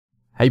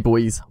Hey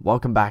boys,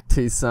 welcome back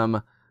to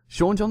some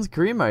Shaun John's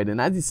career mode, and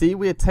as you see,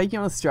 we are taking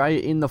on Australia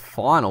in the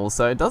final.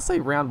 So it does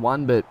say round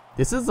one, but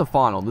this is the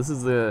final. This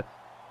is the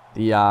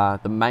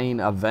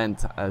main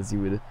event, as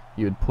you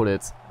would put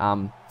it.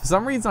 For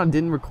some reason, I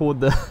didn't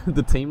record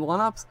the team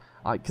lineups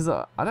because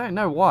I don't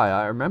know why.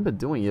 I remember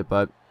doing it,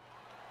 but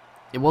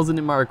it wasn't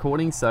in my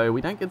recording, so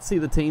we don't get to see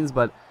the teams,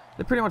 but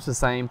they're pretty much the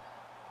same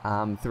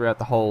throughout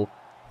the whole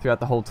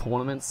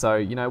tournament. So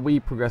you know, we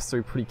progressed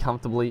through pretty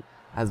comfortably.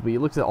 As we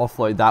looked to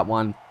offload that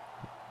one,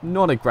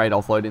 not a great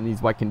offload in these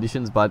wet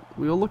conditions, but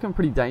we were looking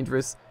pretty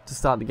dangerous to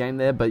start the game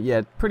there. But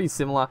yeah, pretty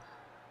similar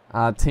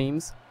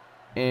teams,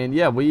 and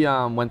yeah, we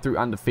went through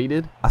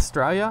undefeated.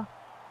 Australia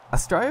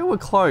were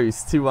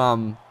close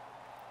to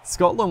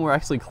Scotland were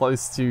actually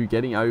close to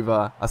getting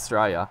over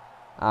Australia.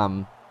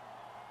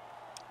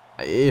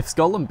 If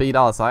Scotland beat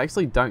us, I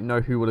actually don't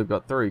know who would have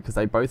got through, because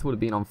they both would have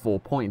been on 4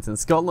 points, and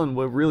Scotland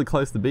were really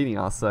close to beating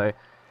us. So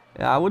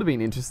yeah, it would have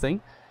been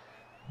interesting,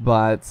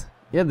 but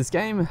yeah, this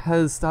game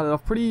has started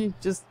off pretty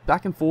just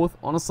back and forth,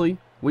 honestly.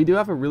 We do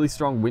have a really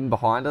strong wind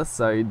behind us,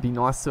 so it'd be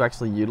nice to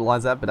actually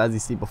utilize that. But as you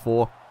see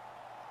before,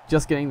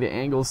 just getting the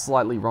angle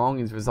slightly wrong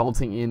is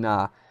resulting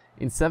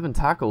in 7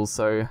 tackles,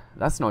 so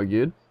that's no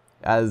good.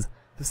 As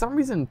for some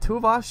reason,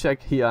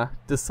 Tuivasa here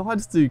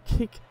decides to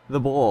kick the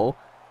ball,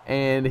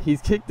 and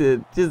he's kicked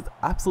it just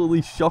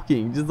absolutely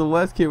shocking. Just the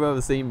worst kick I've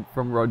ever seen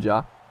from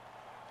Roger.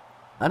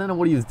 I don't know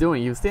what he was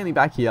doing. He was standing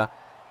back here,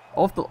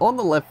 on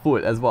the left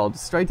foot as well,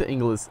 just straight to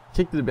Inglis,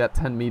 kicked it about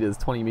 10 meters,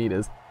 20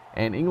 meters,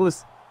 and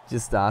Inglis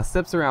just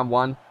steps around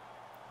one,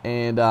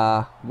 and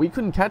we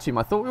couldn't catch him.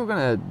 I thought we were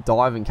going to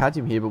dive and catch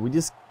him here, but we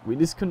just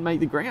couldn't make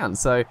the ground.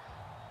 So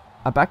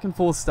a back and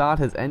forth start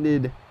has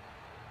ended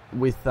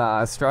with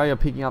Australia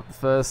picking up the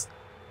first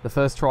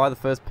try, the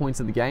first points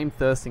of the game.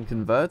 Thurston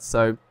converts,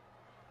 so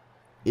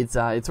it's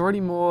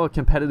already more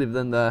competitive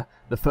than the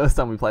first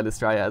time we played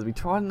Australia. As we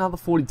tried another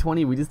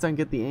 40-20, we just don't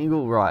get the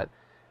angle right.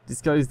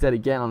 Just goes dead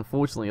again,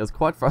 unfortunately. It was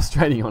quite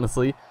frustrating,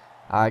 honestly,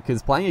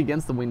 because playing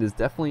against the wind is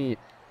definitely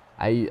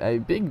a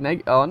big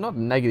not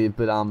negative,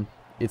 but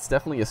it's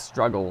definitely a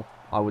struggle,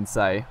 I would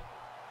say.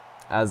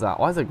 As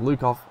Isaac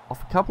Luke off a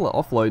couple of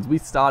offloads, we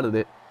started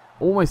it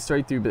almost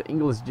straight through, but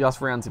Inglis just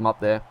rounds him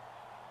up there.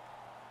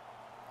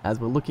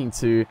 As we're looking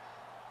to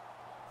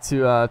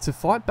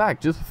fight back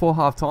just before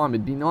half time.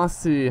 It'd be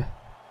nice to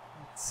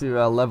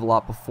level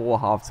up before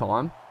half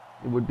time.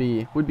 It would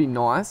be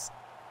nice.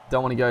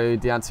 Don't want to go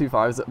down too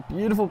far. It was a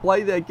beautiful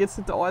play there. Gets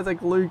it to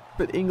Isaac Luke,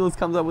 but Inglis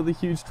comes up with a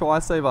huge try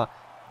saver.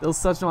 It was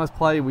such a nice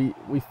play. We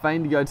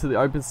feigned to go to the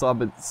open side,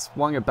 but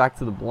swung it back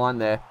to the blind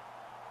there.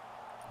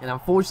 And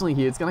unfortunately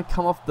here, it's going to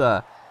come off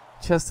the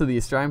chest of the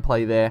Australian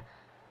play there.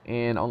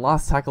 And on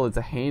last tackle, it's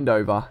a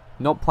handover.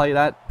 Not play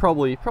that.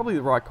 Probably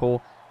the right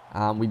call.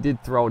 We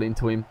did throw it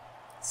into him.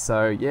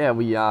 So yeah,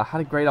 we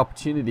had a great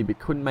opportunity, but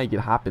couldn't make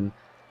it happen.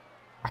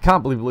 I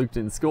can't believe Luke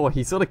didn't score.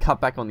 He sort of cut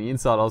back on the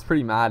inside. I was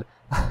pretty mad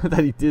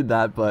that he did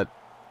that, but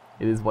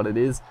it is what it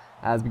is.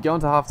 As we go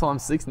into halftime,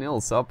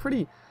 6-0. So a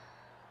pretty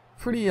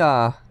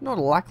not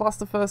a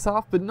lackluster first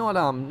half, but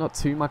not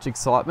too much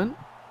excitement.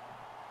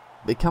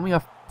 But coming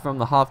up from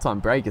the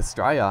halftime break,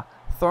 Australia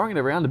throwing it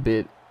around a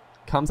bit,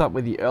 comes up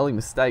with the early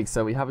mistake.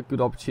 So we have a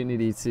good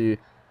opportunity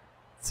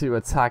to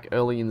attack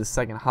early in the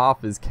second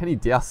half. As Kenny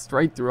Dowse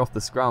straight through off the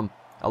scrum,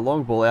 a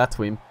long ball out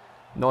to him.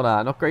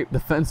 Not great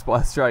defense by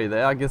Australia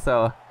there. I guess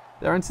they're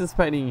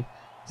anticipating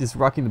just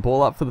rucking the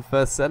ball up for the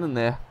first set, and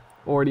they're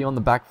already on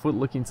the back foot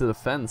looking to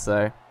defend.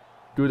 So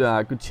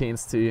good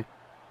chance to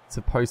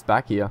post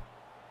back here.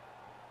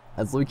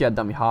 As Luke out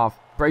dummy half,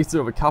 breaks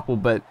through of a couple,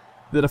 but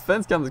the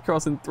defense comes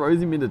across and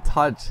throws him into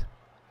touch.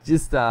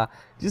 Just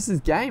his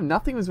game.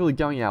 Nothing was really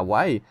going our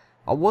way.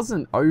 I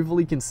wasn't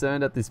overly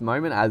concerned at this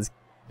moment, as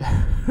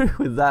who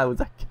was that? Was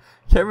that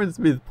Cameron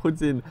Smith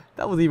puts in?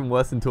 That was even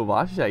worse than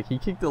Tuivasa. He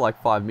kicked it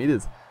like 5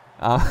 meters.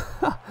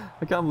 I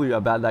can't believe how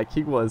bad that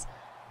kick was.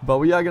 But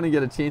we are going to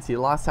get a chance here.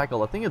 Last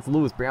tackle, I think it's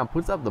Lewis Brown,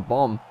 puts up the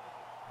bomb.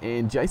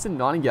 And Jason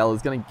Nightingale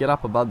is going to get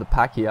up above the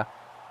pack here.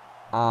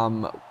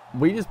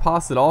 We just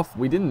passed it off.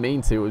 We didn't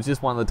mean to. It was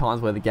just one of the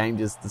times where the game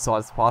just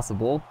decides to pass the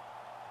ball.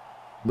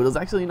 But it was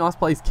actually a nice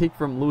place kick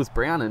from Lewis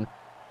Brown. And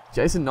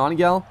Jason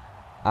Nightingale,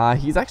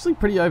 he's actually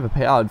pretty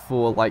overpowered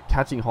for like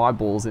catching high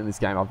balls in this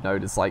game, I've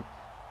noticed. Like,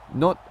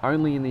 not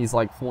only in these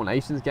like Four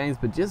Nations games,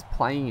 but just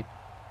playing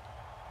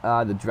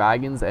the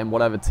Dragons and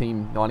whatever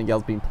team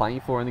Nightingale's been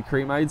playing for in the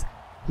career modes.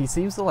 He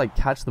seems to like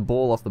catch the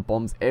ball off the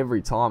bombs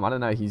every time. I don't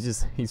know,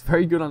 he's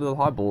very good under the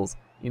high balls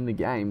in the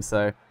game.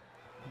 So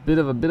bit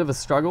of a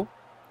struggle.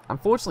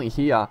 Unfortunately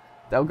here,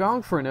 they were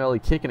going for an early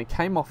kick and it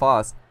came off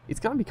us. It's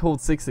going to be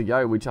called 6 to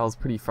go, which I was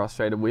pretty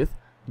frustrated with.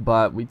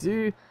 But we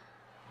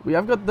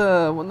have got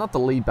the, well, not the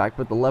lead back,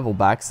 but the level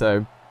back.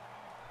 So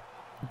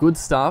good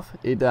stuff.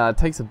 It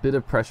takes a bit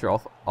of pressure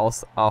off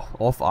us,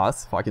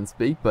 if I can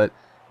speak, but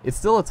it's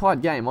still a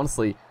tight game,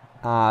 honestly.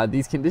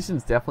 These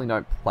conditions definitely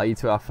don't play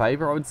to our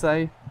favor, I would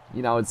say.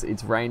 You know,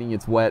 it's raining,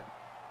 it's wet.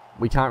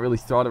 We can't really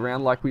throw it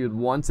around like we would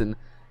want, and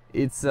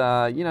it's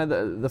you know,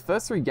 the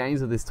first 3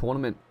 games of this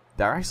tournament,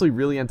 they're actually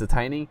really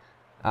entertaining.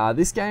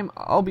 This game,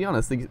 I'll be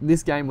honest,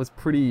 this game was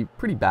pretty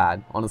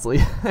bad, honestly.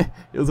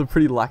 It was a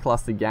pretty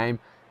lackluster game.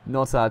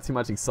 Not too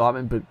much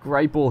excitement, but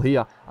great ball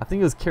here. I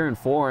think it was Kieran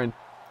Foran.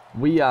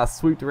 We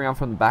swooped around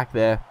from the back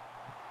there.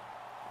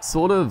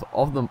 Sort of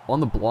on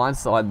the blind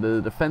side,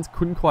 the defense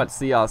couldn't quite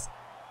see us,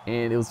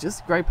 and it was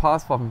just a great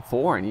pass from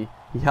Foran.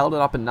 He held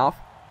it up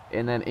enough,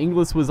 and then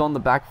Inglis was on the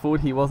back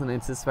foot. He wasn't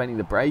anticipating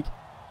the break,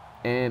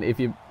 and if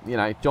you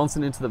know,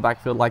 Johnson into the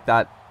backfield like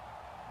that,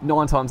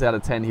 9 times out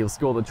of 10 he'll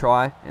score the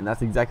try, and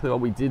that's exactly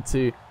what we did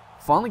to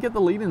finally get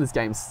the lead in this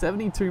game.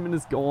 72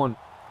 minutes gone,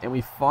 and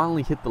we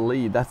finally hit the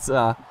lead. That's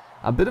a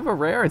bit of a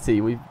rarity.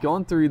 We've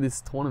gone through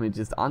this tournament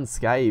just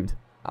unscathed.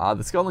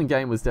 The Scotland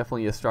game was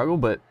definitely a struggle,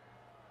 but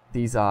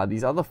these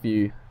other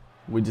few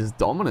were just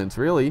dominant,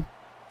 really.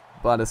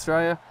 But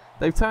Australia,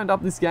 they've turned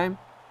up this game.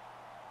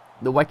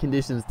 The wet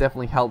conditions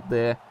definitely helped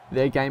their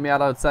game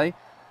out, I would say.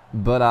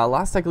 But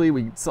last tackle,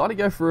 we decided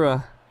to go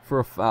for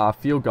a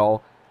field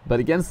goal. But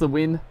against the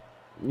wind,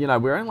 you know,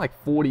 we're only like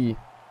 40.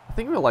 I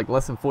think we were like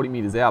less than 40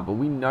 meters out, but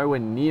we nowhere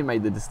near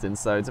made the distance.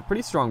 So it's a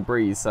pretty strong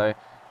breeze. So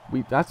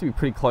we have to be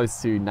pretty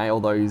close to nail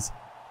those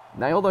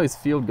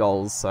field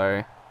goals.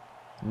 So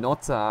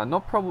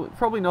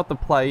probably not the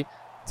play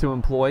to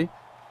employ,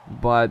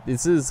 but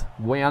this is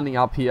wounding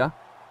up here.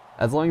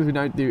 As long as we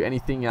don't do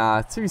anything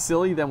too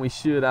silly, then we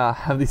should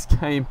have this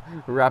game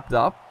wrapped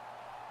up.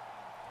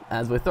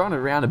 As we're throwing it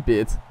around a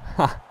bit,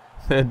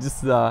 they're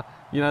just,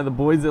 you know, the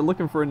boys, they're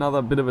looking for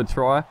another bit of a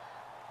try.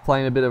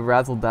 Playing a bit of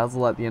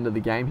razzle-dazzle at the end of the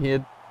game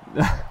here.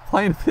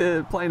 playing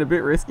a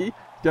bit risky.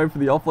 Go for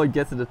the offload,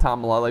 gets it to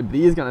Tamalolo, but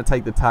he is going to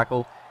take the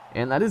tackle.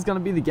 And that is going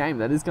to be the game.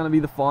 That is going to be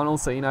the final.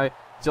 So, you know,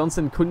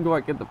 Johnson couldn't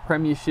quite get the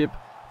premiership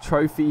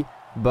trophy,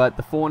 but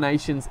the Four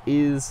Nations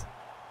is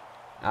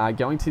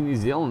going to New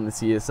Zealand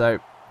this year. So,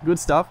 good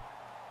stuff.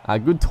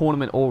 Good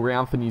tournament all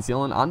round for New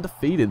Zealand.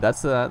 Undefeated.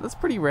 That's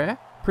pretty rare.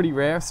 Pretty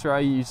rare.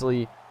 Australia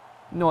usually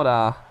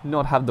not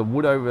have the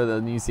wood over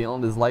the New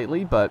Zealanders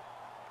lately, but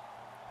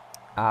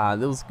that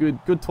was a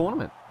good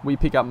tournament. We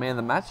pick up man of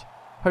the match.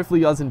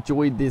 Hopefully you guys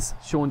enjoyed this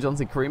Shaun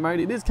Johnson career mode.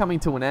 It is coming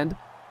to an end.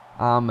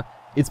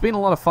 It's been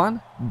a lot of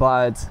fun,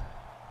 but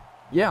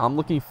yeah, I'm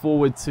looking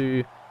forward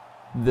to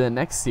the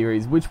next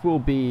series, which will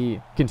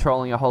be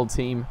controlling a whole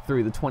team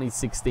through the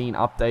 2016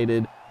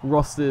 updated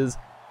rosters,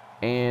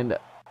 and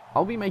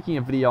I'll be making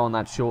a video on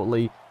that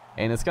shortly,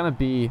 and it's going to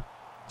be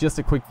just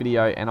a quick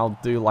video, and I'll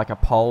do like a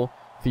poll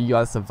for you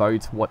guys to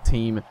vote what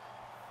team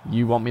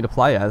you want me to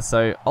play as.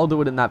 So I'll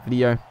do it in that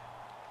video.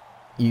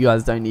 You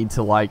guys don't need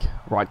to like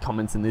write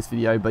comments in this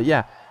video, but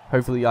yeah,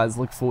 hopefully you guys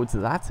look forward to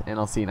that, and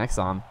I'll see you next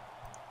time.